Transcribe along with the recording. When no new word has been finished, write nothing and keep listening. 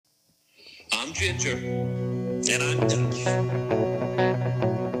I'm Ginger. And I'm Dutch.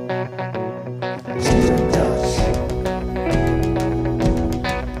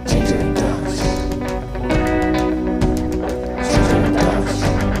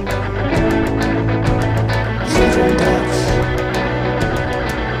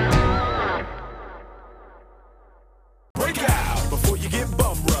 Break out before you get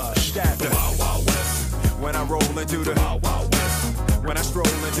bum rushed at the Wild Wild West. When I roll into the Wild Wild West. When I stroll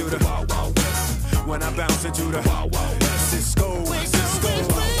into the Wild Wild West. When I bounce into the Wild Wild West. Cisco.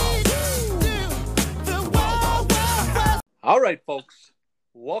 All right, folks.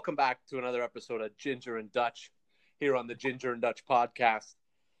 Welcome back to another episode of Ginger and Dutch here on the Ginger and Dutch podcast.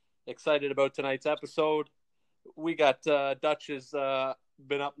 Excited about tonight's episode. We got Dutch has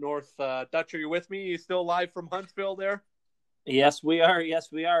been up north. Dutch, are you with me? You still live from Huntsville there? Yes, we are.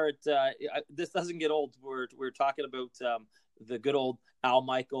 This doesn't get old. We're talking about the good old Al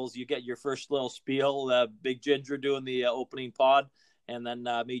Michaels. You get your first little spiel, Big Ginger doing the opening pod, and then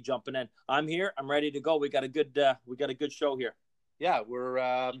me jumping in. I'm here. I'm ready to go. We got a good show here. Yeah, we're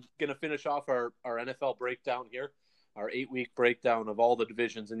going to finish off our NFL breakdown here, our 8-week breakdown of all the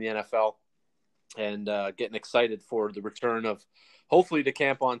divisions in the NFL, and getting excited for the return of hopefully to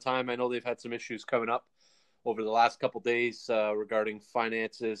camp on time. I know they've had some issues coming up over the last couple of days regarding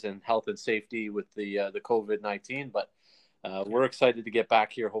finances and health and safety with the COVID-19, but we're excited to get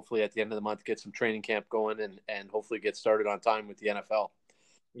back here. Hopefully at the end of the month, get some training camp going and hopefully get started on time with the NFL.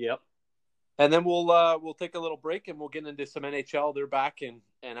 Yep. And then we'll take a little break and we'll get into some NHL. They're back and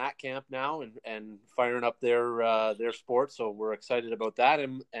at camp now and firing up their sport. So we're excited about that.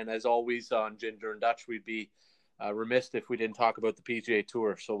 And as always on Ginger and Dutch, we'd be remiss if we didn't talk about the PGA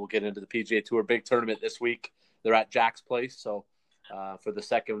Tour. So we'll get into the PGA Tour big tournament this week. They're at Jack's Place, so for the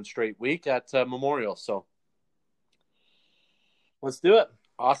second straight week at Memorial. So let's do it.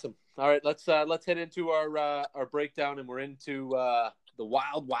 Awesome. All right, let's head into our breakdown, and we're into the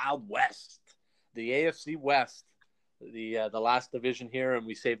Wild Wild West, the AFC West, the last division here, and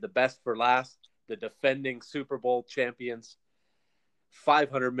we saved the best for last. The defending Super Bowl champions,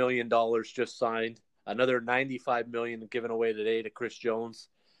 $500 million just signed. Another $95 million given away today to Chris Jones.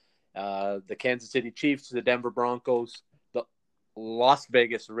 The Kansas City Chiefs, the Denver Broncos, the Las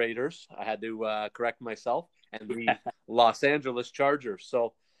Vegas Raiders. I had to correct myself, and the Los Angeles Chargers.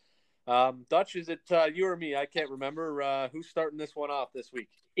 So, Dutch, is it you or me? I can't remember who's starting this one off this week.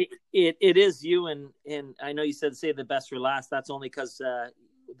 It is you, and I know you said save the best for last. That's only because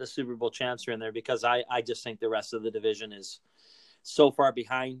the Super Bowl champs are in there. Because I just think the rest of the division is so far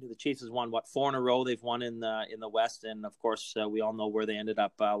behind. The Chiefs has won 4 in a row. They've won in the West, and of course we all know where they ended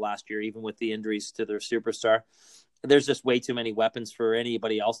up last year, even with the injuries to their superstar. There's just way too many weapons for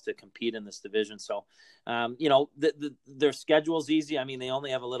anybody else to compete in this division. So, their schedule's easy. I mean, they only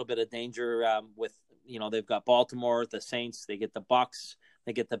have a little bit of danger with, they've got Baltimore, the Saints, they get the Bucks,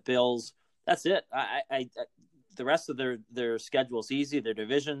 they get the Bills. That's it. The rest of their schedule's easy. Their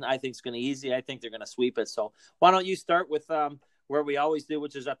division, I think, is going to be easy. I think they're going to sweep it. So why don't you start with where we always do,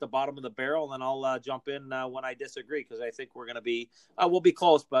 which is at the bottom of the barrel, and then I'll jump in when I disagree, because I think we're going to be we'll be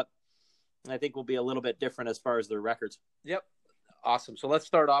close, but I think we'll be a little bit different as far as their records. Yep. Awesome. So let's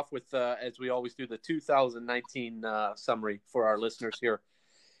start off with, as we always do, the 2019 summary for our listeners here.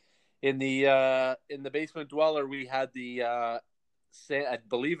 In the Basement Dweller, we had I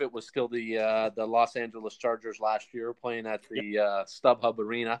believe it was still the Los Angeles Chargers last year playing at the StubHub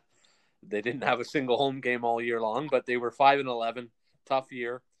Arena. They didn't have a single home game all year long, but they were 5-11. Tough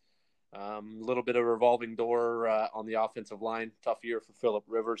year. A little bit of a revolving door on the offensive line. Tough year for Phillip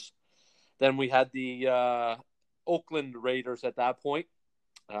Rivers. Then we had the Oakland Raiders at that point,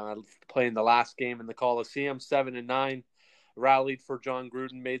 playing the last game in the Coliseum, 7-9. Rallied for John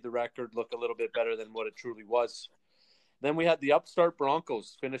Gruden, made the record look a little bit better than what it truly was. Then we had the upstart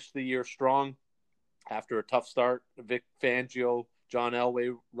Broncos, finished the year strong after a tough start. Vic Fangio, John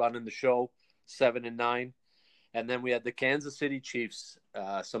Elway running the show, 7-9. And then we had the Kansas City Chiefs,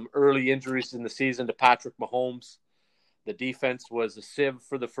 some early injuries in the season to Patrick Mahomes. The defense was a sieve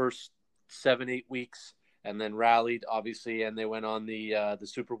for the first 7-8 weeks, and then rallied, obviously, and they went on the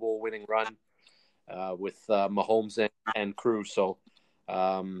Super Bowl winning run with Mahomes and crew. So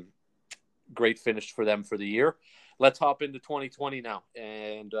great finish for them for the year. Let's hop into 2020 now,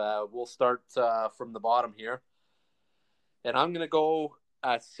 and we'll start from the bottom here. And I'm going to go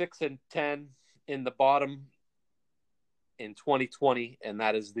at 6-10 in the bottom in 2020, and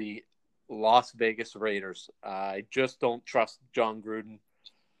that is the Las Vegas Raiders. I just don't trust John Gruden.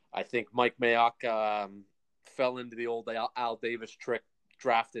 I think Mike Mayock fell into the old Al Davis trick,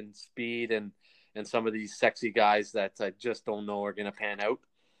 drafting speed and some of these sexy guys that I just don't know are going to pan out.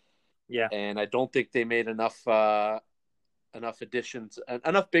 Yeah. And I don't think they made enough additions,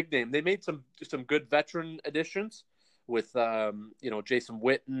 enough big name. They made some good veteran additions with Jason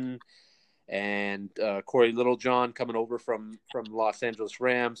Witten and Corey Littlejohn coming over from Los Angeles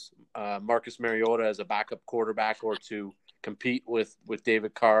Rams, Marcus Mariota as a backup quarterback or to compete with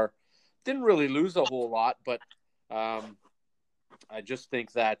David Carr. Didn't really lose a whole lot, but I just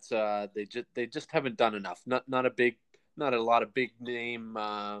think that they just haven't done enough. Not a lot of big name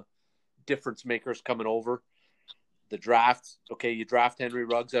difference makers coming over. The draft, okay, you draft Henry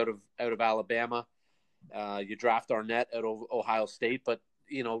Ruggs out of Alabama, you draft Arnett out of Ohio State, but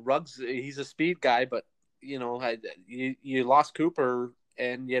Ruggs, he's a speed guy, but you lost Cooper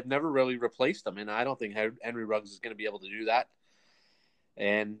and you've never really replaced him, and I don't think Henry Ruggs is going to be able to do that.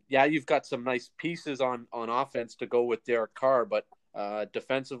 And yeah, you've got some nice pieces on offense to go with Derek Carr, but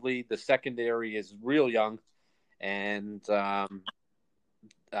defensively, the secondary is real young, and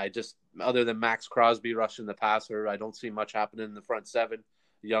I just, other than Max Crosby rushing the passer, I don't see much happening in the front seven.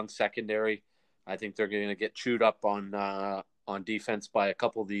 Young secondary, I think they're going to get chewed up on defense by a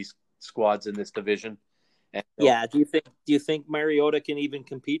couple of these squads in this division. And yeah. Do you think Mariota can even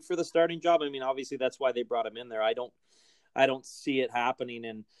compete for the starting job? I mean, obviously that's why they brought him in there. I don't see it happening,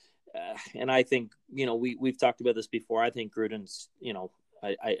 and I think we've talked about this before. I think Gruden's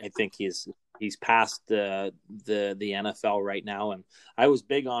I think he's past the NFL right now, and I was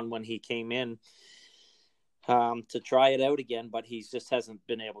big on when he came in to try it out again, but he just hasn't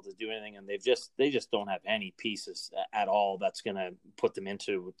been able to do anything, and they just don't have any pieces at all that's going to put them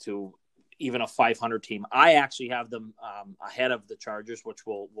into even a 500 team. I actually have them ahead of the Chargers, which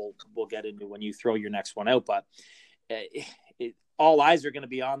we'll get into when you throw your next one out, but all eyes are going to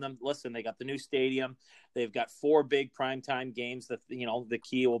be on them. Listen, they got the new stadium. They've got 4 big primetime games that, the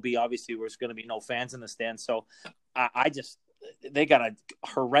key will be obviously there's going to be no fans in the stands. So they got a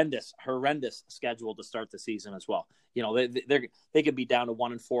horrendous schedule to start the season as well. They could be down to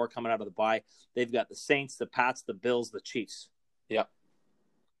 1-4 coming out of the bye. They've got the Saints, the Pats, the Bills, the Chiefs. Yeah.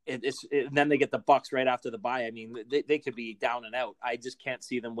 Then they get the Bucks right after the bye. I mean, they could be down and out. I just can't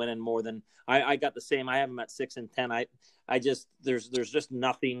see them winning more than I got the same. I have them at 6-10. I just there's just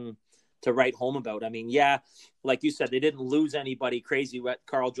nothing to write home about. I mean, yeah, like you said, they didn't lose anybody crazy.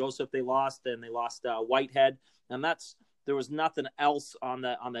 Carl Joseph they lost, and they lost Whitehead, and there was nothing else on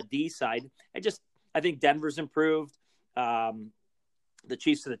the D side. I think Denver's improved. The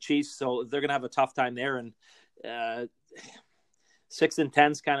Chiefs are the Chiefs, so they're gonna have a tough time there, and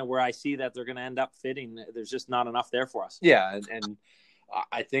 6-10 is kind of where I see that they're going to end up fitting. There's just not enough there for us. Yeah, and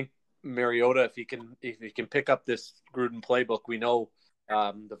I think Mariota, if he can pick up this Gruden playbook, we know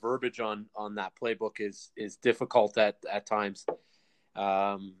the verbiage on that playbook is difficult at times.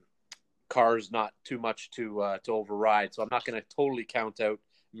 Carr's not too much to override, so I'm not going to totally count out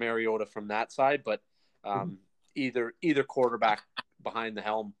Mariota from that side, but either quarterback behind the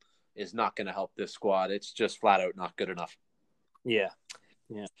helm is not going to help this squad. It's just flat out not good enough. Yeah.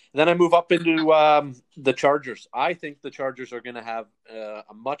 Then I move up into the Chargers. I think the Chargers are going to have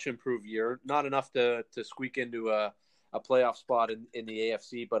a much improved year. Not enough to squeak into a playoff spot in the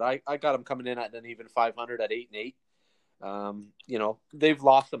AFC, but I got them coming in at an even 500 at 8-8. They've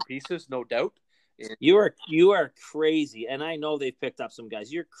lost some pieces, no doubt. You are crazy, and I know they've picked up some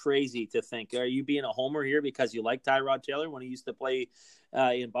guys. You're crazy to think. Are you being a homer here because you like Tyrod Taylor when he used to play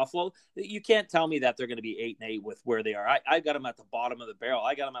in Buffalo? You can't tell me that they're going to be 8-8 with where they are. I got them at the bottom of the barrel.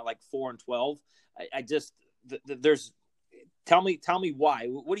 I got them at like 4-12. Tell me why.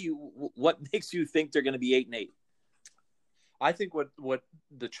 What makes you think they're going to be 8-8? I think what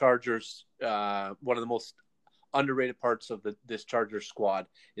the Chargers, one of the most underrated parts of this Chargers squad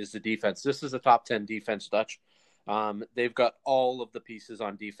is the defense. This is a top 10 defense, Dutch. They've got all of the pieces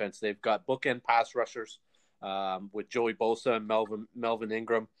on defense. They've got bookend pass rushers with Joey Bosa and Melvin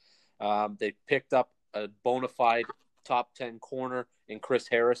Ingram. They picked up a bona fide top 10 corner in Chris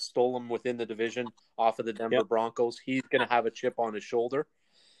Harris, stole him within the division off of the Denver Broncos. He's going to have a chip on his shoulder.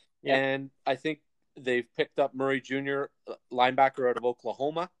 Yep. And I think they've picked up Murray Jr., linebacker out of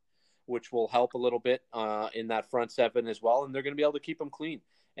Oklahoma, which will help a little bit in that front seven as well. And they're going to be able to keep them clean.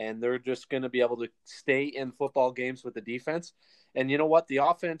 And they're just going to be able to stay in football games with the defense. And you know what? The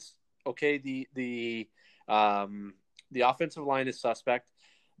offense, okay, the offensive line is suspect,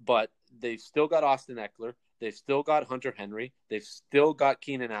 but they've still got Austin Eckler. They've still got Hunter Henry. They've still got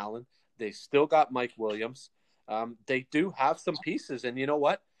Keenan Allen. They've still got Mike Williams. They do have some pieces. And you know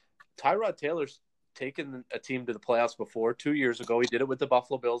what? Tyrod Taylor's taken a team to the playoffs before. 2 years ago, he did it with the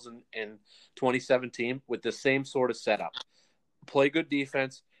Buffalo Bills in 2017 with the same sort of setup. Play good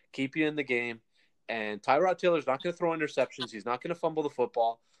defense, keep you in the game, and Tyrod Taylor's not going to throw interceptions. He's not going to fumble the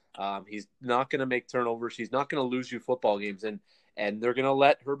football. He's not going to make turnovers. He's not going to lose you football games, and they're going to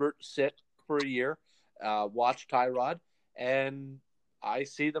let Herbert sit for a year, watch Tyrod, and I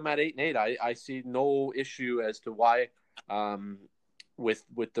see them at 8-8. I see no issue as to why.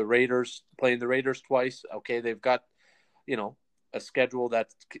 With the Raiders, playing the Raiders twice, okay, they've got, a schedule that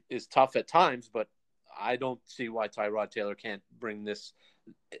is tough at times, but I don't see why Tyrod Taylor can't bring this,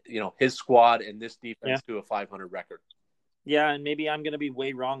 his squad and this defense to a 500 record. Yeah, and maybe I'm going to be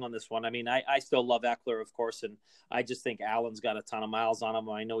way wrong on this one. I mean, I still love Eckler, of course, and I just think Allen's got a ton of miles on him.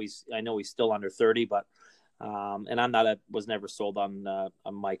 I know he's still under 30, but and was never sold on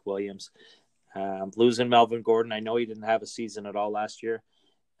Mike Williams. Losing Melvin Gordon, I know he didn't have a season at all last year.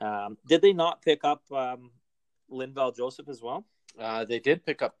 Did they not pick up Linval Joseph as well? They did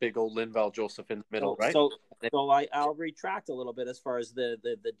pick up big old Linval Joseph in the middle, right? So I'll retract a little bit as far as the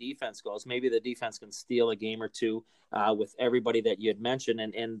defense goes. Maybe the defense can steal a game or two with everybody that you had mentioned,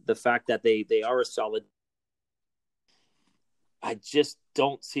 and the fact that they are a solid. I just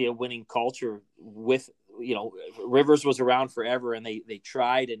don't see a winning culture with. Rivers was around forever, and they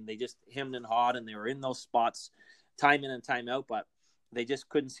tried, and they just hemmed and hawed, and they were in those spots time in and time out, but they just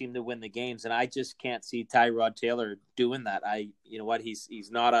couldn't seem to win the games. And I just can't see Tyrod Taylor doing that.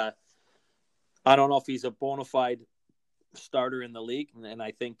 He's not I don't know if he's a bona fide starter in the league. And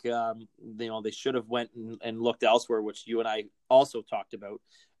I think, they should have went and looked elsewhere, which you and I also talked about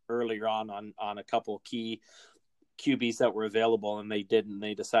earlier on a couple of key QBs that were available, and they didn't.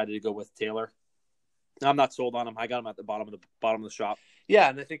 They decided to go with Taylor. I'm not sold on him. I got him at the bottom of the shop. Yeah,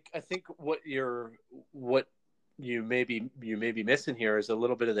 and I think what you may be missing here is a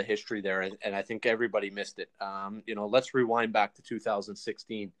little bit of the history there, and I think everybody missed it. Let's rewind back to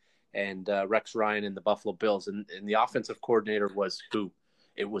 2016 and Rex Ryan and the Buffalo Bills, and the offensive coordinator was who?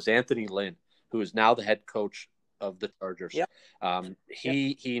 It was Anthony Lynn, who is now the head coach of the Chargers. Yep.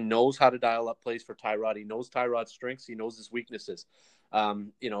 He knows how to dial up plays for Tyrod. He knows Tyrod's strengths. He knows his weaknesses.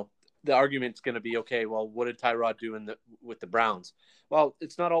 The argument's going to be, okay, well, what did Tyrod do with the Browns? Well,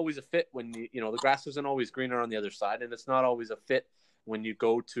 it's not always a fit when the grass isn't always greener on the other side, and it's not always a fit when you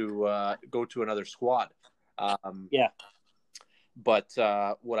go to another squad. But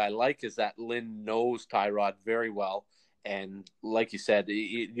what I like is that Lynn knows Tyrod very well, and like you said,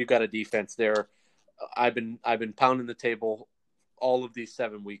 you got a defense there. I've been pounding the table all of these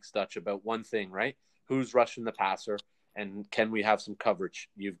 7 weeks, Dutch, about one thing, right? Who's rushing the passer? And can we have some coverage?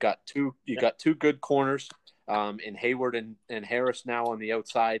 You've got two good corners in Hayward and Harris now on the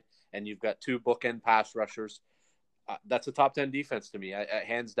outside, and you've got two bookend pass rushers. That's a top 10 defense to me.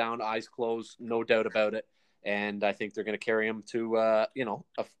 Hands down, eyes closed, no doubt about it. And I think they're going to carry them to an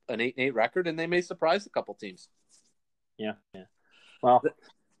 8-8 record, and they may surprise a couple teams. Yeah. Well,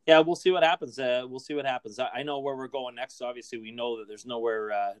 yeah, we'll see what happens. I know where we're going next. Obviously, we know that there's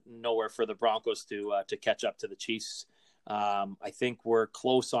nowhere for the Broncos to catch up to the Chiefs. I think we're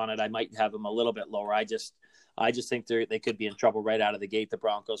close on it. I might have them a little bit lower. I just think they could be in trouble right out of the gate, the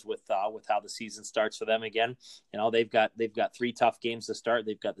Broncos, with how the season starts for them again. They've got 3 tough games to start.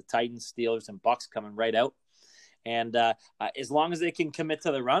 They've got the Titans, Steelers, and Bucks coming right out. And as long as they can commit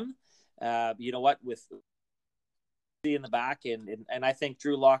to the run, with in the back, and I think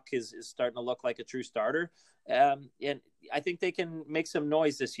Drew Lock is starting to look like a true starter. And I think they can make some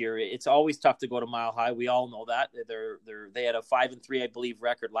noise this year. It's always tough to go to Mile High. We all know that. They had a 5-3, I believe,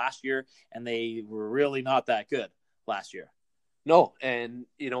 record last year, and they were really not that good last year. No, and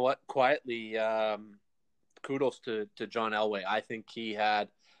you know what? Quietly, kudos to John Elway. I think he had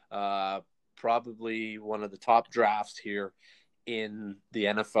probably one of the top drafts here in the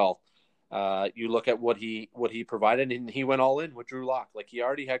NFL. You look at what he provided, and he went all in with Drew Lock. Like, he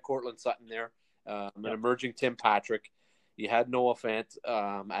already had Cortland Sutton there, an emerging Tim Patrick. You had Noah Fant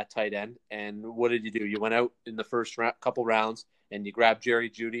at tight end, and what did you do? You went out in the first couple rounds, and you grabbed Jerry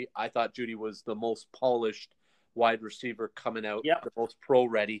Jeudy. I thought Jeudy was the most polished wide receiver coming out, the most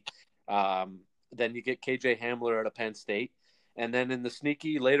pro-ready. Then you get KJ Hamler out of Penn State, and then in the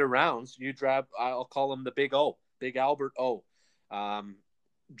sneaky later rounds, you grab, I'll call him the Big O, Big Albert O.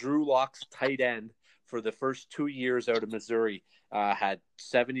 Drew Lock's tight end for the first 2 years out of Missouri had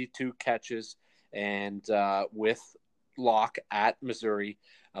 72 catches, and with Lock at Missouri,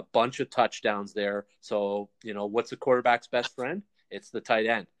 a bunch of touchdowns there. So, what's a quarterback's best friend? It's the tight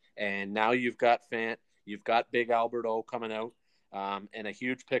end. And now you've got Fant, you've got Big Albert O coming out, and a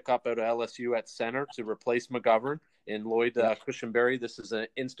huge pickup out of LSU at center to replace McGovern and Lloyd Cushenberry. This is an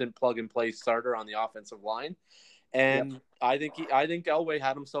instant plug-and-play starter on the offensive line. And I think Elway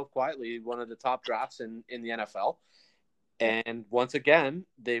had himself quietly one of the top drafts in the NFL. And once again,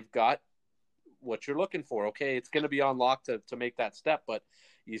 they've got what you're looking for. Okay, it's going to be on Lock to make that step, but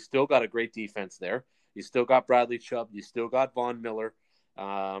you still got a great defense there. You still got Bradley Chubb. You still got Von Miller.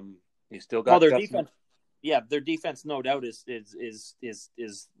 You still got their defense. Yeah, their defense, no doubt,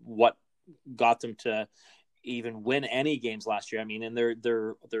 is what got them to even win any games last year. I mean, and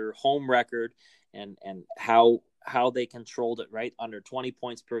their home record and how they controlled it, right, under 20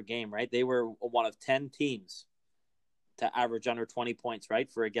 points per game, right? They were one of 10 teams to average under 20 points,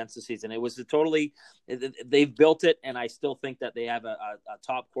 right, for against the season. It was they've built it, and I still think that they have a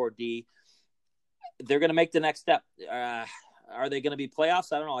top core D. They're going to make the next step. Are they going to be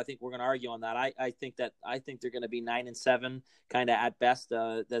playoffs? I don't know. I think we're going to argue on that. I think they're going to be 9-7, kind of at best.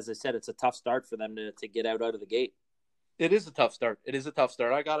 As I said, it's a tough start for them to get out of the gate. It is a tough start.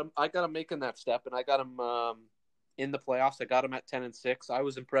 I got them making that step, and I got them in the playoffs. I got them at 10-6. I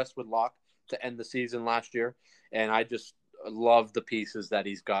was impressed with Locke to end the season last year, and I just love the pieces that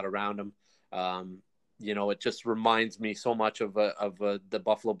he's got around him. It just reminds me so much of the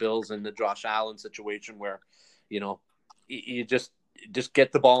Buffalo Bills and the Josh Allen situation where, you just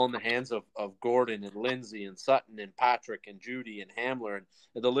get the ball in the hands of Gordon and Lindsey and Sutton and Patrick and Judy and Hamler,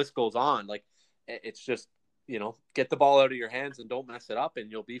 and the list goes on. Like, it's just, get the ball out of your hands and don't mess it up, and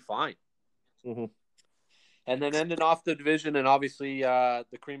you'll be fine. Mm-hmm. And then ending off the division, and obviously the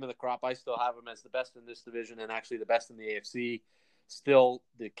cream of the crop, I still have them as the best in this division and actually the best in the AFC. Still,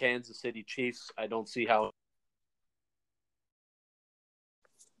 the Kansas City Chiefs. I don't see how.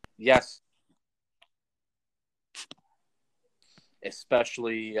 Yes.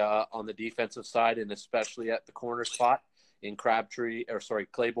 Especially on the defensive side, and especially at the corner spot in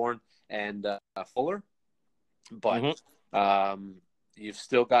Claiborne and Fuller. But you've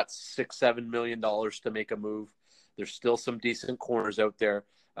still got $6-7 million to make a move. There's still some decent corners out there.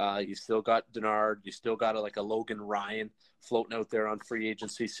 You still got Denard. You still got a Logan Ryan floating out there on free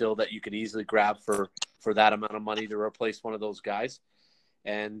agency still that you could easily grab for that amount of money to replace one of those guys.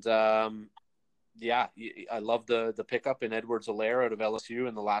 And I love the pickup in Edwards-Helaire out of LSU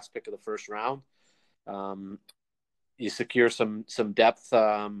in the last pick of the first round. You secure some depth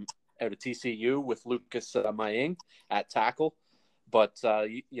out of TCU with Lucas Maying at tackle. But,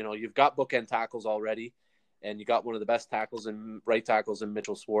 you've got bookend tackles already, and you got one of the best right tackles in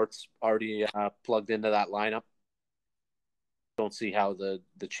Mitchell Schwartz already plugged into that lineup. Don't see how the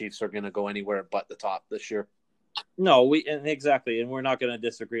Chiefs are going to go anywhere but the top this year. No, exactly, and we're not going to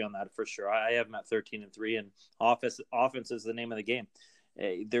disagree on that for sure. I have them at 13-3, and offense is the name of the game.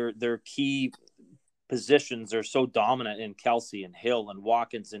 Their key positions are so dominant in Kelsey and Hill and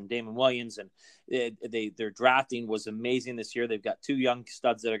Watkins and Damon Williams, and their drafting was amazing this year. They've got two young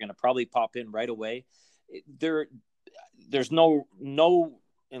studs that are going to probably pop in right away. There's no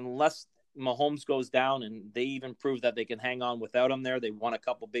unless Mahomes goes down, and they even proved that they can hang on without him there. They won a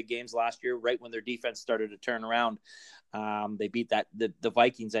couple big games last year, right when their defense started to turn around. They beat the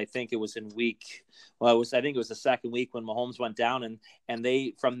Vikings. I think it was in I think it was the second week when Mahomes went down, and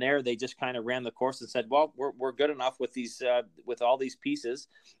they from there they just kind of ran the course and said, well, we're good enough with these with all these pieces,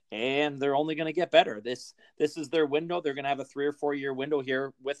 and they're only going to get better. This is their window. They're going to have a 3 or 4 year window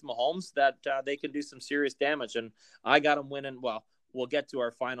here with Mahomes that they can do some serious damage. And I got them winning. Well, we'll get to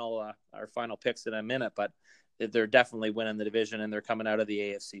our final picks in a minute, but they're definitely winning the division, and they're coming out of the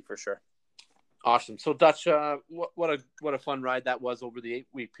AFC for sure. Awesome. So Dutch, what a fun ride that was over the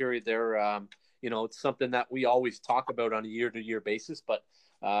 8-week period there. It's something that we always talk about on a year-to-year basis, but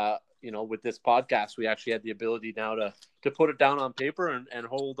with this podcast, we actually had the ability now to put it down on paper and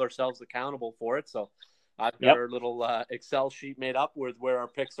hold ourselves accountable for it. So I've got our little Excel sheet made up with where our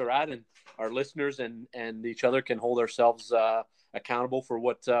picks are at, and our listeners and each other can hold ourselves accountable for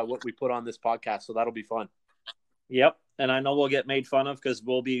what we put on this podcast. So that'll be fun. Yep. And I know we'll get made fun of because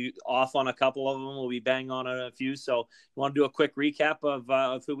we'll be off on a couple of them. We'll be bang on a few. So you want to do a quick recap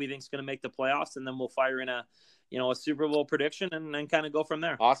of who we think is going to make the playoffs, and then we'll fire in a Super Bowl prediction and kind of go from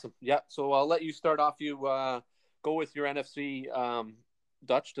there. Awesome. Yeah. So I'll let you start off. You go with your NFC,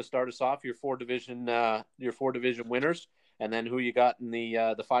 Dutch, to start us off. Your four division winners, and then who you got in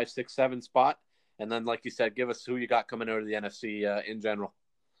the 5, 6, 7 spot. And then, like you said, give us who you got coming out of the NFC in general.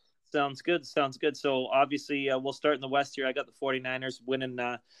 Sounds good. So obviously we'll start in the West here. I got the 49ers winning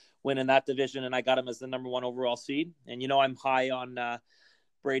that division, and I got them as the number 1 overall seed. And I'm high on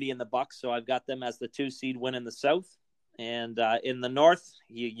Brady and the Bucs, so I've got them as the 2 seed winning the South. And in the North,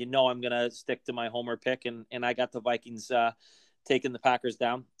 I'm going to stick to my homer pick, and I got the Vikings taking the Packers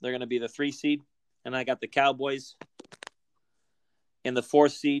down. They're going to be the 3 seed, and I got the Cowboys in the 4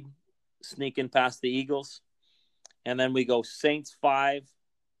 seed, sneaking past the Eagles. And then we go Saints 5,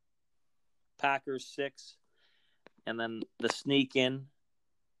 Packers 6, and then the sneak in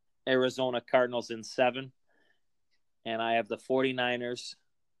Arizona Cardinals in 7. And I have the 49ers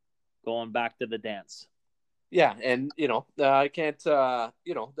going back to the dance. Yeah, and I can't.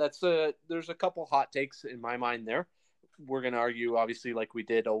 There's a couple hot takes in my mind there. We're going to argue, obviously, like we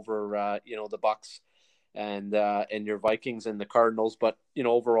did over the Bucks and your Vikings and the Cardinals, but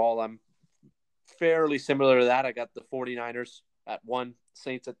overall, I'm fairly similar to that. I got the 49ers at 1,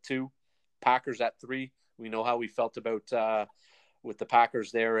 Saints at 2, Packers at 3. We know how we felt about with the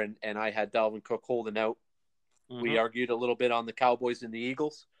Packers there, and I had Dalvin Cook holding out. Mm-hmm. We argued a little bit on the Cowboys and the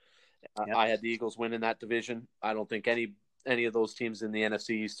Eagles. Yep. I had the Eagles winning that division. I don't think any of those teams in the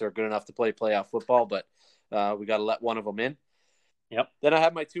NFC East are good enough to play playoff football, but we got to let one of them in. Yep. Then I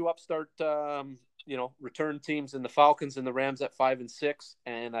had my 2 upstart, return teams in the Falcons and the Rams at 5 and 6,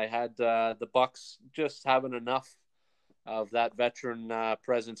 and I had the Bucks just having enough of that veteran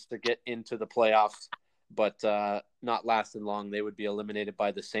presence to get into the playoffs, but not lasting long. They would be eliminated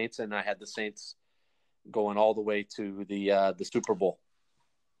by the Saints, and I had the Saints going all the way to the Super Bowl.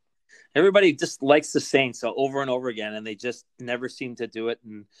 Everybody just likes the Saints over and over again, and they just never seem to do it.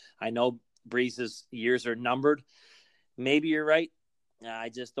 And I know Breeze's years are numbered. Maybe you're right. I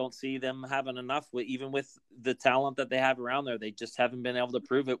just don't see them having enough, even with the talent that they have around there. They just haven't been able to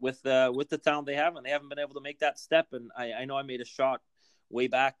prove it with the talent they have, and they haven't been able to make that step. And I know I made a shot way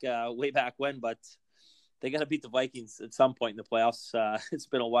back when, but they got to beat the Vikings at some point in the playoffs. It's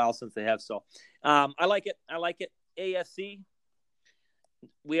been a while since they have. So I like it. AFC.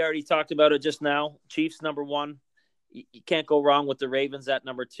 We already talked about it just now. Chiefs number 1. You can't go wrong with the Ravens at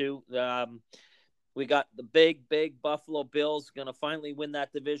number 2. We got the big Buffalo Bills going to finally win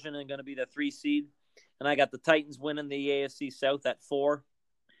that division and going to be the 3 seed. And I got the Titans winning the AFC South at 4.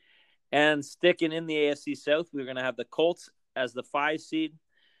 And sticking in the AFC South, we're going to have the Colts as the 5 seed.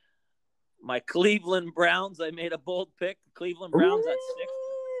 My Cleveland Browns, I made a bold pick. Cleveland Browns at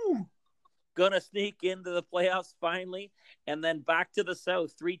 6. Going to sneak into the playoffs finally. And then back to the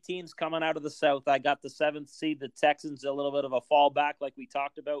South. 3 teams coming out of the South. I got the 7th seed, the Texans, a little bit of a fallback like we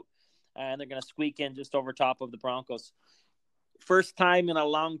talked about. And they're going to squeak in just over top of the Broncos. First time in a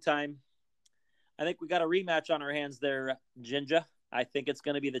long time. I think we got a rematch on our hands there, Ginger. I think it's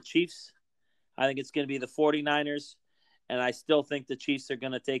going to be the Chiefs. I think it's going to be the 49ers. And I still think the Chiefs are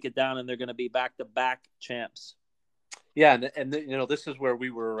going to take it down, and they're going to be back-to-back champs. Yeah, and this is where we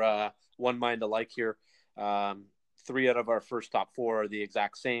were one mind alike here. 3 out of our first top 4 are the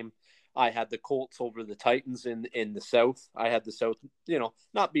exact same. I had the Colts over the Titans in the South. I had the South,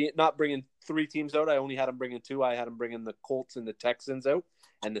 not bringing 3 teams out. I only had them bringing 2. I had them bringing the Colts and the Texans out,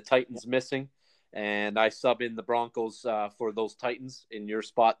 and the Titans missing. And I sub in the Broncos for those Titans in your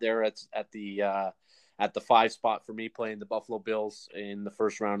spot there at the 5 spot for me, playing the Buffalo Bills in the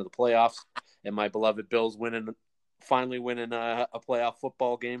first round of the playoffs, and my beloved Bills finally winning a playoff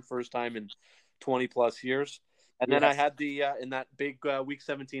football game, first time in 20 plus years. And then I had the in that big Week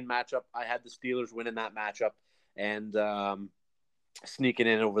 17 matchup, I had the Steelers winning that matchup and sneaking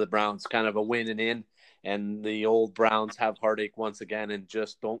in over the Browns, kind of a win and in. And the old Browns have heartache once again and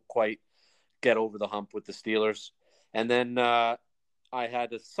just don't quite get over the hump with the Steelers. And then I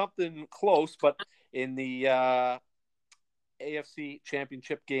had something close, but in the AFC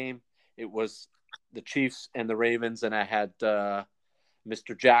Championship game, it was the Chiefs and the Ravens, and I had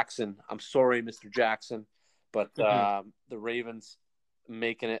Mr. Jackson. I'm sorry, Mr. Jackson. But the Ravens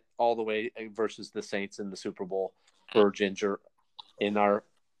making it all the way versus the Saints in the Super Bowl for Ginger in our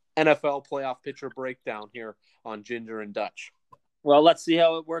NFL playoff picture breakdown here on Ginger and Dutch. Well, let's see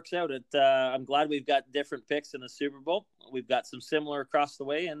how it works out. I'm glad we've got different picks in the Super Bowl. We've got some similar across the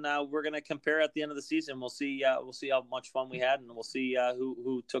way, and we're going to compare at the end of the season. We'll see how much fun we had, and we'll see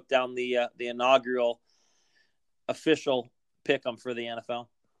who took down the inaugural official pick 'em for the NFL.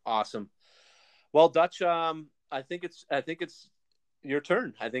 Awesome. Well, Dutch, I think it's your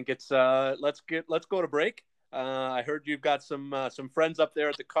turn. I think it's let's go to break. I heard you've got some friends up there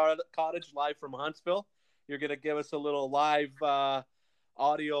at the cottage live from Huntsville. You're going to give us a little live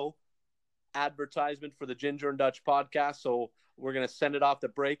audio advertisement for the Ginger and Dutch podcast. So we're going to send it off to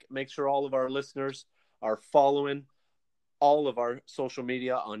break. Make sure all of our listeners are following all of our social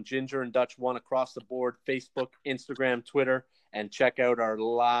media on Ginger and Dutch One across the board, Facebook, Instagram, Twitter, and check out our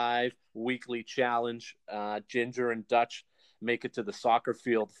live weekly challenge. Ginger and Dutch make it to the soccer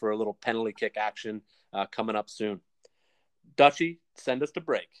field for a little penalty kick action coming up soon. Dutchy, send us to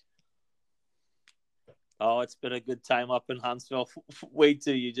break. Oh, it's been a good time up in Huntsville. Wait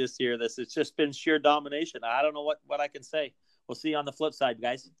till you just hear this. It's just been sheer domination. I don't know what I can say. We'll see you on the flip side,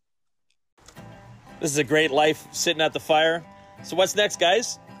 guys. This is a great life sitting at the fire. So what's next,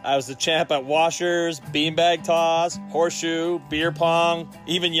 guys? I was the champ at washers, beanbag toss, horseshoe, beer pong,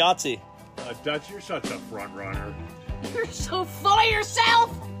 even Yahtzee. Dutch, you're such a front runner. You're so full of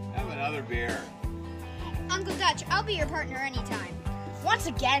yourself. Have an beer. Uncle Dutch, I'll be your partner anytime. Once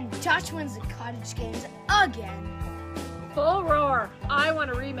again, Dutch wins the cottage games again. Full roar. I want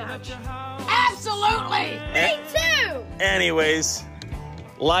a rematch. Absolutely! Me too! Anyways,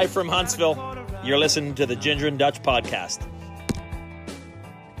 live from Huntsville, you're listening to the Ginger and Dutch podcast.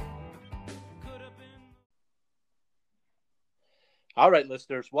 All right,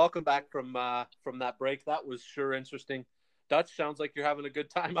 listeners, welcome back from that break. That was sure interesting. Dutch, sounds like you're having a good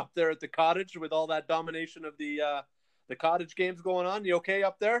time up there at the cottage with all that domination of the cottage games going on. You okay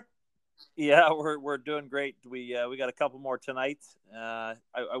up there? Yeah, we're doing great. We got a couple more tonight. I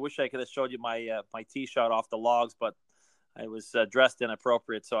wish I could have showed you my tee shot off the logs, but I was dressed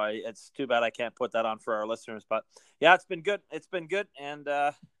inappropriate, so it's too bad I can't put that on for our listeners. But yeah, it's been good. It's been good, and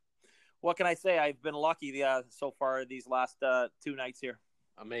what can I say? I've been lucky so far these last 2 nights here.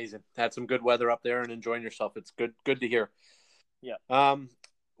 Amazing. Had some good weather up there and enjoying yourself. It's good to hear. Yeah.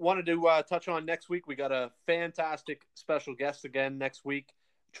 Wanted to touch on next week. We got a fantastic special guest again next week.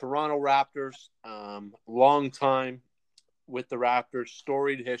 Toronto Raptors, long time with the Raptors,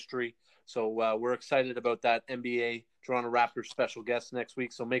 storied history. So we're excited about that NBA Toronto Raptors special guest next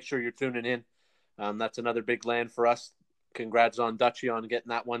week. So make sure you're tuning in. That's another big land for us. Congrats on Dutchy on getting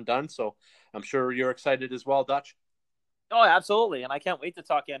that one done. So I'm sure you're excited as well, Dutch. Oh, absolutely. And I can't wait to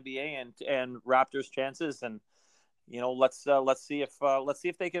talk NBA and Raptors chances. And, let's see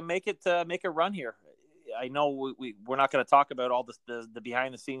if they can make a run here. I know we're not going to talk about all the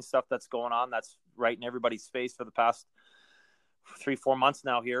behind the scenes stuff that's going on. That's right in everybody's face for the past 3-4 months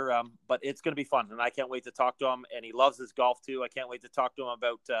now here. But it's going to be fun, and I can't wait to talk to him. And he loves his golf too. I can't wait to talk to him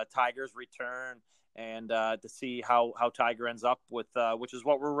about Tiger's return and to see how Tiger ends up with, which is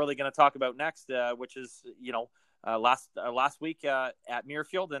what we're really going to talk about next. Which is last week at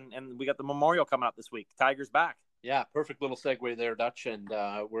Muirfield, and we got the Memorial coming up this week. Tiger's back. Yeah, perfect little segue there, Dutch, and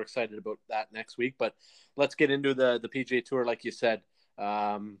we're excited about that next week. But let's get into the PGA Tour, like you said.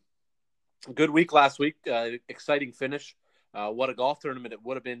 Good week last week, exciting finish. What a golf tournament it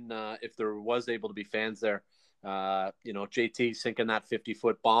would have been if there was able to be fans there. JT sinking that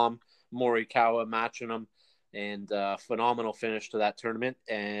 50-foot bomb, Morikawa matching him, and phenomenal finish to that tournament.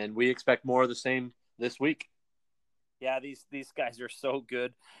 And we expect more of the same this week. Yeah, these guys are so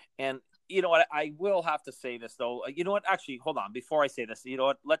good. And you know what? I will have to say this, though. You know what? Actually, hold on. Before I say this, you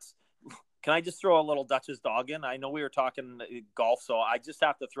know what? Can I just throw a little Dutch's dog in? I know we were talking golf, so I just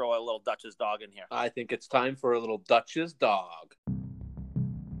have to throw a little Dutch's dog in here. I think it's time for a little Dutch's dog.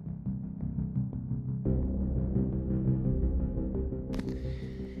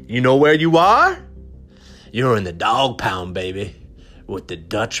 You know where you are? You're in the dog pound, baby, with the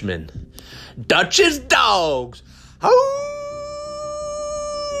Dutchman. Dutch's dogs! Hoo!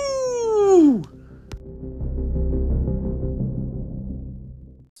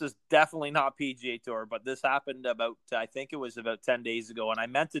 This is definitely not PGA Tour, but this happened I think it was about 10 days ago, and I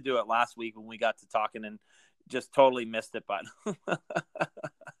meant to do it last week when we got to talking and just totally missed it, but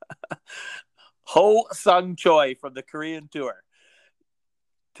Ho Sung Choi from the Korean Tour.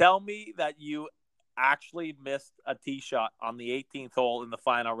 Tell me that you actually missed a tee shot on the 18th hole in the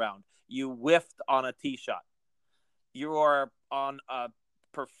final round. You whiffed on a tee shot. You are on a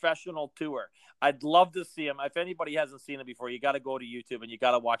professional tour. I'd love to see him. If anybody hasn't seen it before, you got to go to YouTube and you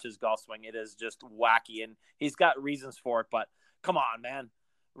got to watch his golf swing. It is just wacky, and he's got reasons for it, but come on, man.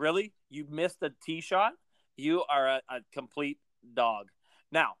 Really? You missed a tee shot? You are a complete dog.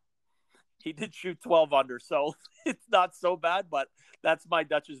 Now, he did shoot 12 under, so it's not so bad, but that's my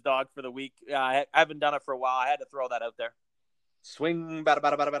Dutch's dog for the week. I haven't done it for a while. I had to throw that out there. Swing, bada,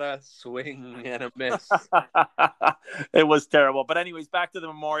 bada, bada, bada, swing, and a miss. It was terrible. But anyways, back to the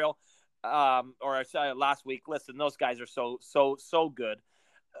Memorial, last week. Listen, those guys are so good.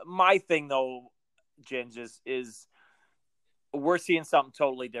 My thing, though, Ginge, is we're seeing something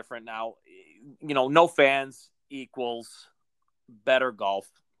totally different now. No fans equals better golf,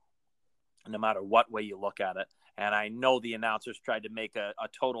 no matter what way you look at it. And I know the announcers tried to make a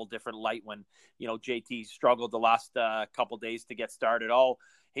total different light when, JT struggled the last couple days to get started. Oh,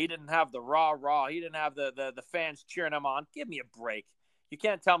 he didn't have the rah. He didn't have the fans cheering him on. Give me a break. You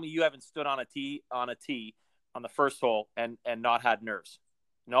can't tell me you haven't stood on a tee on the first hole and not had nerves.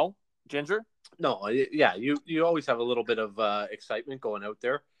 No, Ginger? No, yeah, you always have a little bit of excitement going out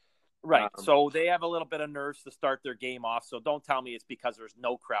there. Right. So they have a little bit of nerves to start their game off. So don't tell me it's because there's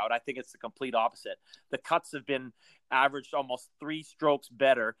no crowd. I think it's the complete opposite. The cuts have been averaged almost 3 strokes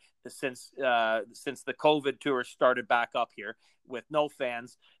better since the COVID tour started back up here with no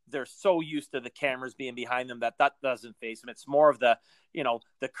fans. They're so used to the cameras being behind them that doesn't faze them. It's more of the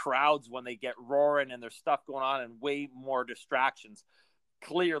crowds when they get roaring and there's stuff going on and way more distractions.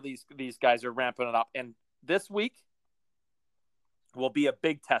 clearly these guys are ramping it up. And this week will be a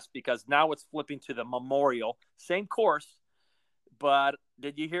big test because now it's flipping to the Memorial. Same course, but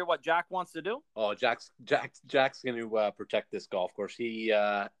did you hear what Jack wants to do? Oh, Jack's going to protect this golf course. He,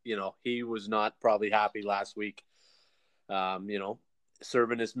 he was not probably happy last week,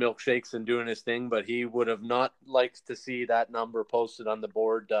 serving his milkshakes and doing his thing, but he would have not liked to see that number posted on the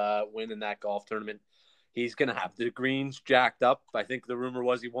board winning that golf tournament. He's going to have the greens jacked up. I think the rumor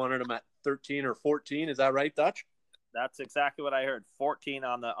was he wanted them at 13 or 14. Is that right, Dutch? That's exactly what I heard. 14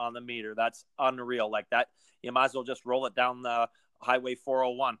 on the meter. That's unreal. Like that, you might as well just roll it down the Highway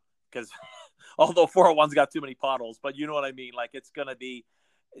 401 because although 401's got too many potholes, but you know what I mean. Like it's going to be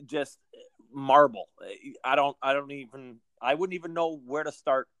just marble. I wouldn't even know where to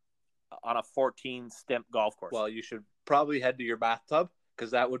start on a 14 stimp golf course. Well, you should probably head to your bathtub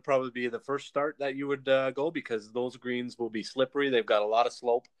because that would probably be the first start that you would go because those greens will be slippery. They've got a lot of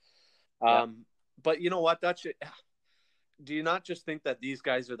slope. But you know what, Dutch? Do you not just think that these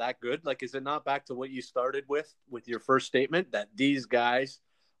guys are that good? Like, is it not back to what you started with your first statement, that these guys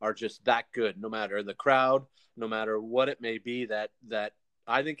are just that good, no matter the crowd, no matter what it may be, that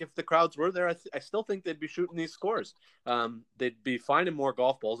I think if the crowds were there, I still think they'd be shooting these scores. They'd be finding more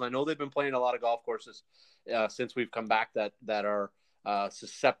golf balls. I know they've been playing a lot of golf courses since we've come back that are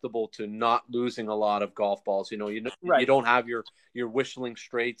susceptible to not losing a lot of golf balls. Right. You don't have your Whistling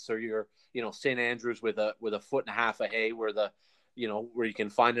Straits or your St. Andrews with a foot and a half of hay where where you can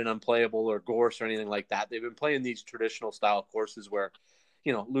find an unplayable or gorse or anything like that. They've been playing these traditional style courses where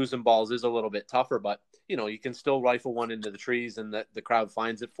losing balls is a little bit tougher, but you can still rifle one into the trees and the crowd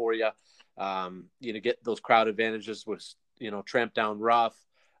finds it for you. Get those crowd advantages with tramp down rough,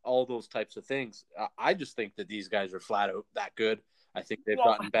 all those types of things. I just think that these guys are flat out that good. I think they've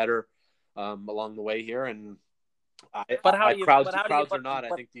gotten better along the way here, and crowds or not, I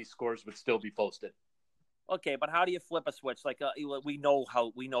think these scores would still be posted. Okay, but how do you flip a switch? Like we know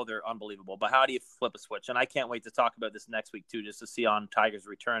they're unbelievable, but how do you flip a switch? And I can't wait to talk about this next week too, just to see on Tiger's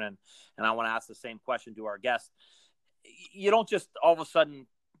return. And I want to ask the same question to our guest. You don't just all of a sudden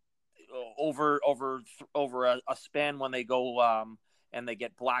over a span when they go and they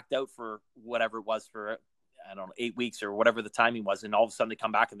get blacked out for whatever it was for 8 weeks or whatever the timing was, and all of a sudden they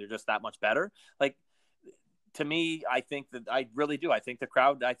come back and they're just that much better. Like, to me, I think that I really do. I think the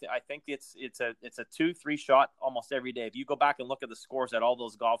crowd. I think it's a 2-3 shot almost every day. If you go back and look at the scores at all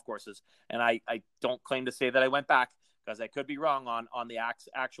those golf courses, and I don't claim to say that I went back because I could be wrong on the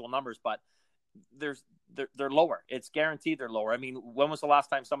actual numbers, but they're lower. It's guaranteed they're lower. I mean, when was the last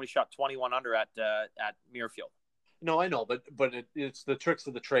time somebody shot 21 under at Muirfield? No, I know, but it's the tricks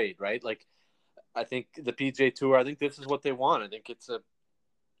of the trade, right? Like, I think the PGA Tour, I think this is what they want. I think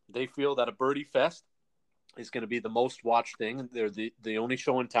they feel that a birdie fest is going to be the most watched thing. They're the only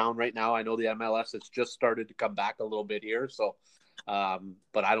show in town right now. I know the MLS has just started to come back a little bit here. So,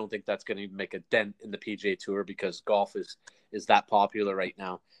 but I don't think that's going to make a dent in the PGA Tour because golf is that popular right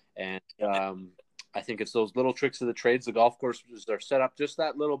now. And I think it's those little tricks of the trades. The golf courses are set up just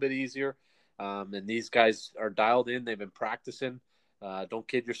that little bit easier. And these guys are dialed in. They've been practicing. Don't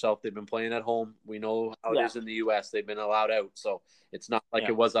kid yourself. They've been playing at home. We know how it is in the U.S. They've been allowed out. So it's not like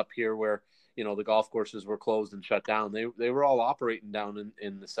it was up here where, the golf courses were closed and shut down. They were all operating down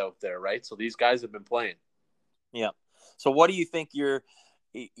in the South there, right? So these guys have been playing. Yeah. So what do you think do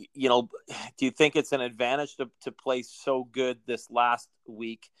you think it's an advantage to play so good this last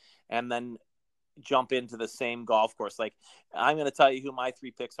week and then jump into the same golf course? Like, I'm going to tell you who my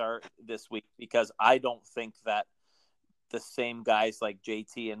 3 picks are this week because I don't think that the same guys like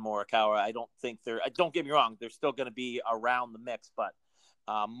JT and Morikawa, I don't think don't get me wrong, they're still going to be around the mix, but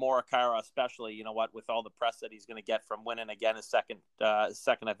Morikawa especially, with all the press that he's going to get from winning again his second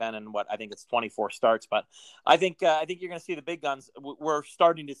event and I think it's 24 starts. But I think you're going to see the big guns. We're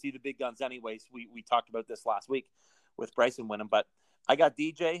starting to see the big guns anyways. We talked about this last week with Bryson winning, but I got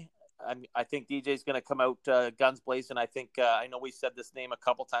DJ. I think DJ's going to come out guns blazing. I think I know we said this name a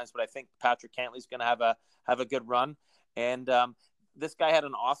couple times, but I think Patrick Cantley's going to have a good run. And this guy had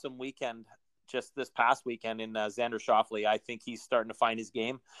an awesome weekend just this past weekend in Xander Schauffele. I think he's starting to find his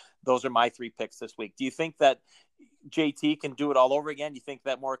game. Those are my 3 picks this week. Do you think that JT can do it all over again? Do you think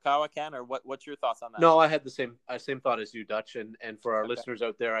that Morikawa can, or what's your thoughts on that? No, I had the same thought as you, Dutch. And for our listeners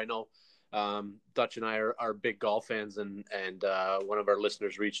out there, I know Dutch and I are big golf fans, and one of our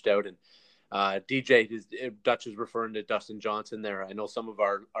listeners reached out, and Dutch is referring to Dustin Johnson there. I know some of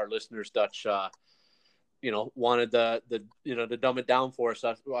our listeners, Dutch, wanted to dumb it down for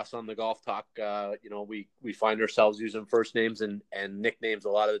us on the Golf Talk. We find ourselves using first names and nicknames a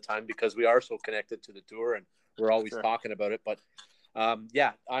lot of the time because we are so connected to the tour and we're always talking about it. But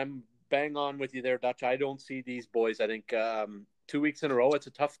Yeah, I'm bang on with you there, Dutch. I don't see these boys. I think 2 weeks in a row, it's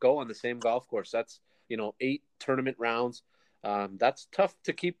a tough go on the same golf course. That's 8 tournament rounds. That's tough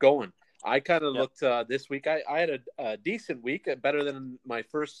to keep going. I kind of looked this week. I had a decent week, better than my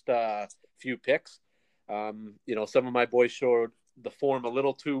first few picks. Some of my boys showed the form a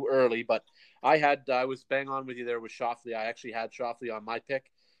little too early, but I was bang on with you there with Schauffele. I actually had Schauffele on my pick.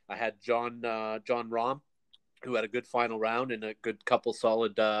 I had John Rahm, who had a good final round and a good couple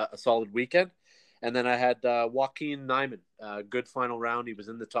a solid weekend. And then I had Joaquin Niemann, good final round. He was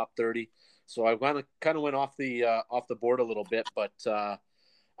in the top 30. So I kind of went off the board a little bit, but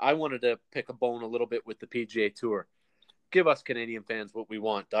I wanted to pick a bone a little bit with the PGA Tour. Give us Canadian fans what we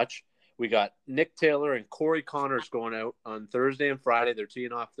want, Dutch. We got Nick Taylor and Corey Connors going out on Thursday and Friday. They're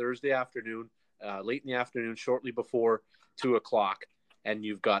teeing off Thursday afternoon, late in the afternoon, shortly before 2 o'clock. And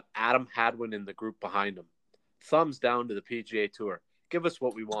you've got Adam Hadwin in the group behind him. Thumbs down to the PGA Tour. Give us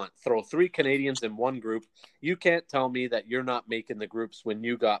what we want. Throw 3 Canadians in one group. You can't tell me that you're not making the groups when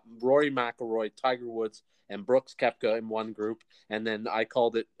you got Rory McIlroy, Tiger Woods, and Brooks Koepka in one group. And then I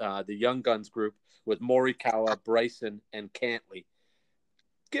called it the Young Guns group with Morikawa, Bryson, and Cantley.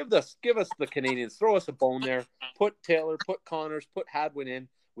 Give us the Canadians. Throw us a bone there. Put Taylor, put Connors, put Hadwin in.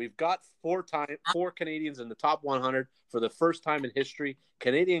 We've got 4 Canadians in the top 100 for the first time in history.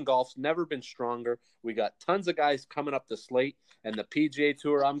 Canadian golf's never been stronger. We got tons of guys coming up the slate, and the PGA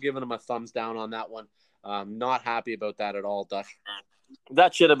Tour, I'm giving them a thumbs down on that one. Not happy about that at all, Dutch.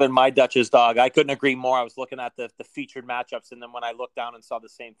 That should have been my Dutch's dog. I couldn't agree more. I was looking at the featured matchups, and then when I looked down and saw the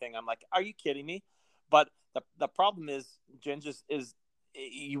same thing, I'm like, are you kidding me? But the problem is, Ginge, is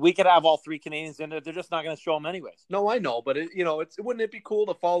we could have all 3 Canadians in there. They're just not going to show them anyways. No, I know, but wouldn't it be cool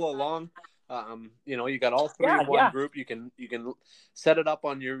to follow along? You got all 3 in one group. You can set it up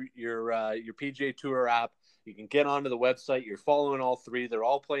on your PGA Tour app. You can get onto the website. You're following all 3. They're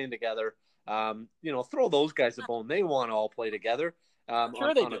all playing together. Throw those guys a bone. They want to all play together.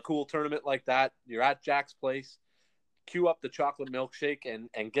 Sure they do. On a cool tournament like that. You're at Jack's place. Queue up the chocolate milkshake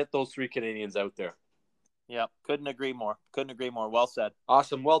and get those 3 Canadians out there. Yeah, couldn't agree more. Well said.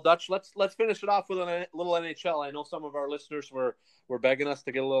 Awesome. Well, Dutch, let's finish it off with a little NHL. I know some of our listeners were begging us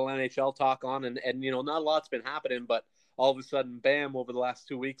to get a little NHL talk on, and not a lot's been happening, but all of a sudden, bam! Over the last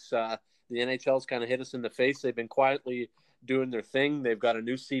 2 weeks, the NHL's kind of hit us in the face. They've been quietly doing their thing. They've got a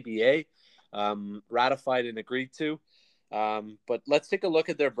new CBA ratified and agreed to. But let's take a look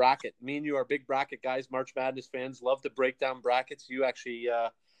at their bracket. Me and you are big bracket guys, March Madness fans. Love to break down brackets. You actually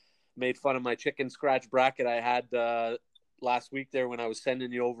made fun of my chicken scratch bracket I had last week there when I was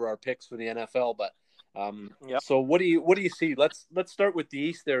sending you over our picks for the NFL. But So what do you see? Let's start with the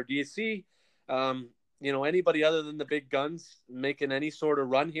East there. Do you see anybody other than the big guns making any sort of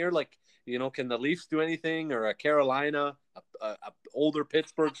run here? Like, can the Leafs do anything, or a Carolina, a older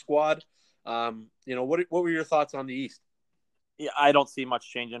Pittsburgh squad? What were your thoughts on the East? Yeah, I don't see much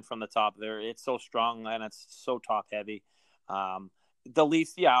changing from the top there. It's so strong and it's so top heavy. The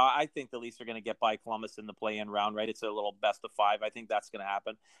Leafs, I think the Leafs are going to get by Columbus in the play-in round, right? It's a little best of 5. I think that's going to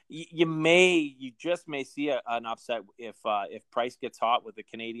happen. You just may see an upset if Price gets hot with the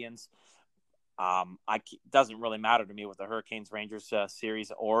Canadians. Doesn't really matter to me with the Hurricanes Rangers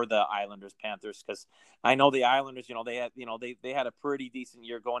series or the Islanders Panthers, because I know the Islanders, they had a pretty decent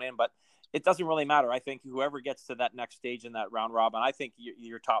year going in, but it doesn't really matter. I think whoever gets to that next stage in that round robin, I think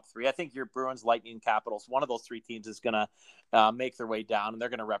your top 3. I think your Bruins, Lightning, Capitals, one of those 3 teams is going to make their way down, and they're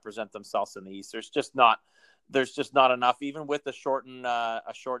going to represent themselves in the East. There's just not enough, even with the shortened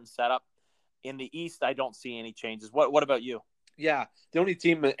setup in the East. I don't see any changes. What about you? Yeah, the only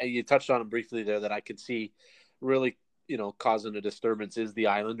team you touched on them briefly there that I could see really, causing a disturbance is the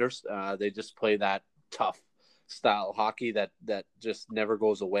Islanders. They just play that tough style hockey that just never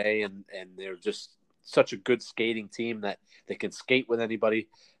goes away, and they're just such a good skating team that they can skate with anybody.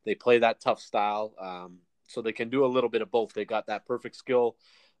 They play that tough style, so they can do a little bit of both. They got that perfect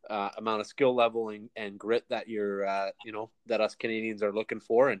amount of skill level and grit that that us Canadians are looking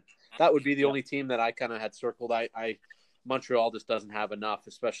for, and that would be the only team that I kind of had circled. Montreal just doesn't have enough,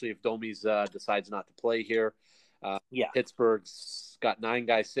 especially if Domi's decides not to play here. Pittsburgh's got 9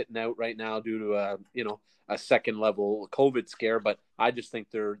 guys sitting out right now due to a second level COVID scare, but I just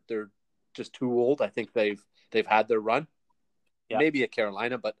think they're just too old. I think they've had their run. Maybe at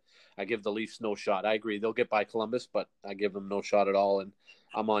Carolina, but I give the Leafs no shot. I agree they'll get by Columbus, but I give them no shot at all. And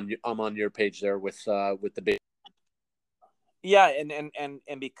I'm on your page there with the big. Yeah,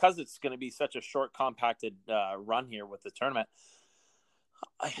 and because it's going to be such a short, compacted run here with the tournament,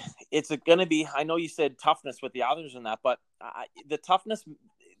 it's going to be. I know you said toughness with the Islanders and that, but the toughness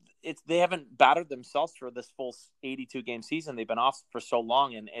they haven't battered themselves for this full 82 game season. They've been off for so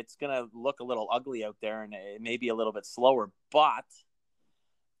long, and it's going to look a little ugly out there, and it may be a little bit slower, but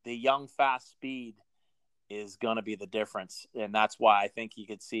the young, fast speed is going to be the difference. And that's why I think you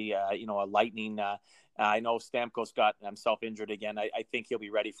could see, a Lightning. I know Stamkos got himself injured again. I think he'll be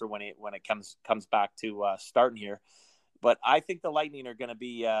ready for when it comes back to starting here. But I think the Lightning are going to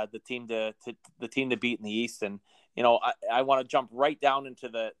be the team to beat in the East. And, I want to jump right down into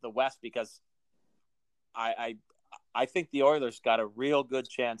the West, because I think the Oilers got a real good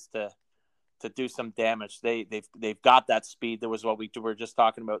chance to do some damage. They've got that speed. There was what we were just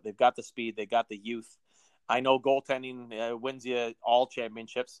talking about. They've got the speed. They got the youth. I know goaltending wins you all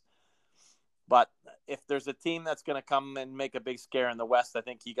championships, but if there's a team that's going to come and make a big scare in the West, I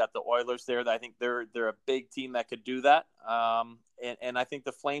think you got the Oilers there. I think they're a big team that could do that. And I think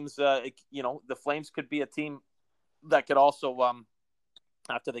the Flames, the Flames could be a team that could also,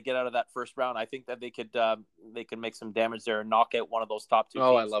 after they get out of that first round, I think that they could make some damage there and knock out one of those top two teams.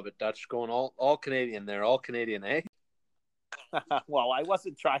 I love it, Dutch. Going all Canadian there, all Canadian, eh? Well, I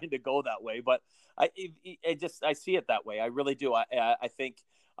wasn't trying to go that way, but I see it that way. I really do. I think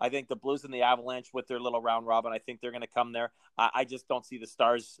the Blues and the Avalanche with their little round robin, I think they're going to come there. I just don't see the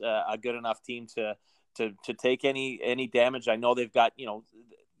Stars a good enough team to take any damage. I know they've got,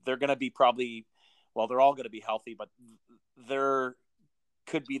 they're going to be probably, well, they're all going to be healthy, but they're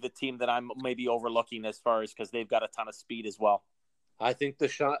could be the team that I'm maybe overlooking as far as, because they've got a ton of speed as well. I think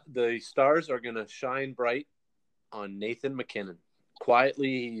the Stars are going to shine bright on Nathan MacKinnon.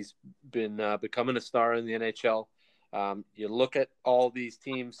 Quietly, he's been becoming a star in the NHL. You look at all these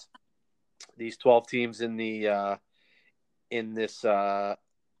teams, these 12 teams in this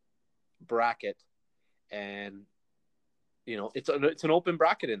bracket, and it's an open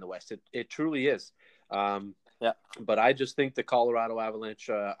bracket in the West. It truly is. Yeah. But I just think the Colorado Avalanche.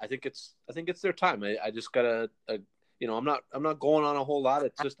 I think it's their time. I just gotta. I'm not going on a whole lot.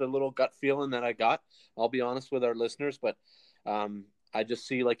 It's just a little gut feeling that I got. I'll be honest with our listeners, but I just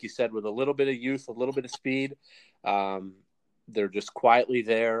see, like you said, with a little bit of youth, a little bit of speed, they're just quietly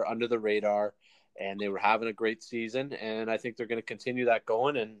there under the radar, and they were having a great season. And I think they're going to continue that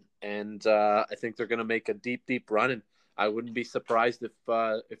going, and I think they're going to make a deep, deep run. And I wouldn't be surprised if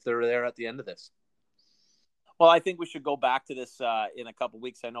they're there at the end of this. Well, I think we should go back to this in a couple of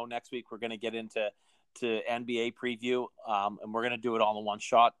weeks. I know next week we're going to get into NBA preview, and we're going to do it all in one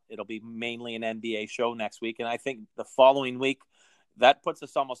shot. It'll be mainly an NBA show next week. And I think the following week, that puts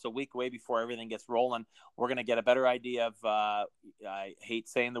us almost a week away before everything gets rolling. We're going to get a better idea of, I hate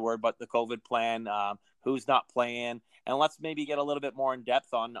saying the word, but the COVID plan, who's not playing. And let's maybe get a little bit more in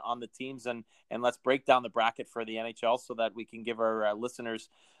depth on the teams, and let's break down the bracket for the NHL so that we can give our listeners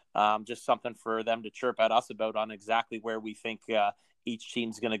just something for them to chirp at us about on exactly where we think each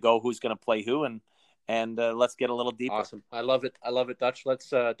team's going to go, who's going to play who, and let's get a little deeper. Awesome. I love it, Dutch. Let's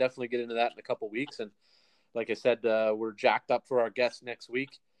definitely get into that in a couple of weeks. And like I said, we're jacked up for our guests next week.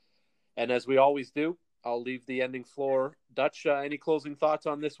 And as we always do, I'll leave the ending floor. Dutch, any closing thoughts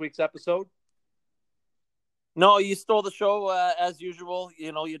on this week's episode? No, you stole the show as usual.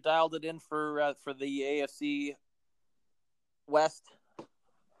 You dialed it in for the AFC West.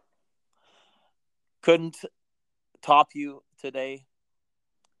 Couldn't top you today.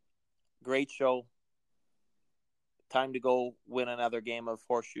 Great show. Time to go win another game of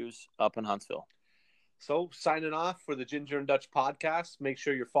horseshoes up in Huntsville. So, signing off for the Ginger and Dutch podcast. Make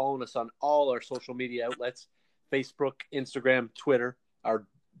sure you're following us on all our social media outlets: Facebook, Instagram, Twitter, our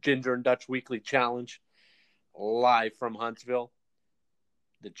Ginger and Dutch Weekly Challenge, live from Huntsville.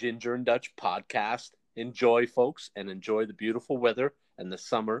 The Ginger and Dutch podcast. Enjoy, folks, and enjoy the beautiful weather and the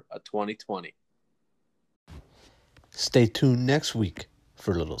summer of 2020. Stay tuned next week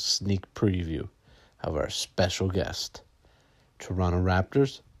for a little sneak preview of our special guest. Toronto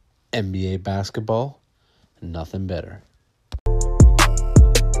Raptors, NBA basketball, nothing better.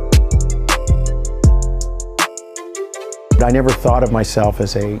 I never thought of myself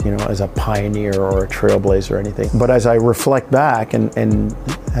as a pioneer or a trailblazer or anything. But as I reflect back and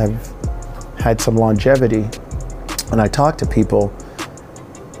have had some longevity, and I talk to people,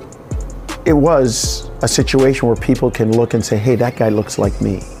 it was a situation where people can look and say, hey, that guy looks like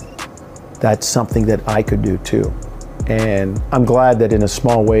me. That's something that I could do too. And I'm glad that in a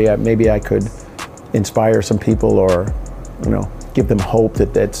small way, maybe I could inspire some people or, give them hope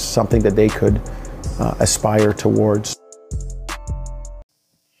that that's something that they could aspire towards.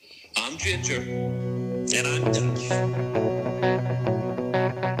 I'm Ginger, and I'm Dutch.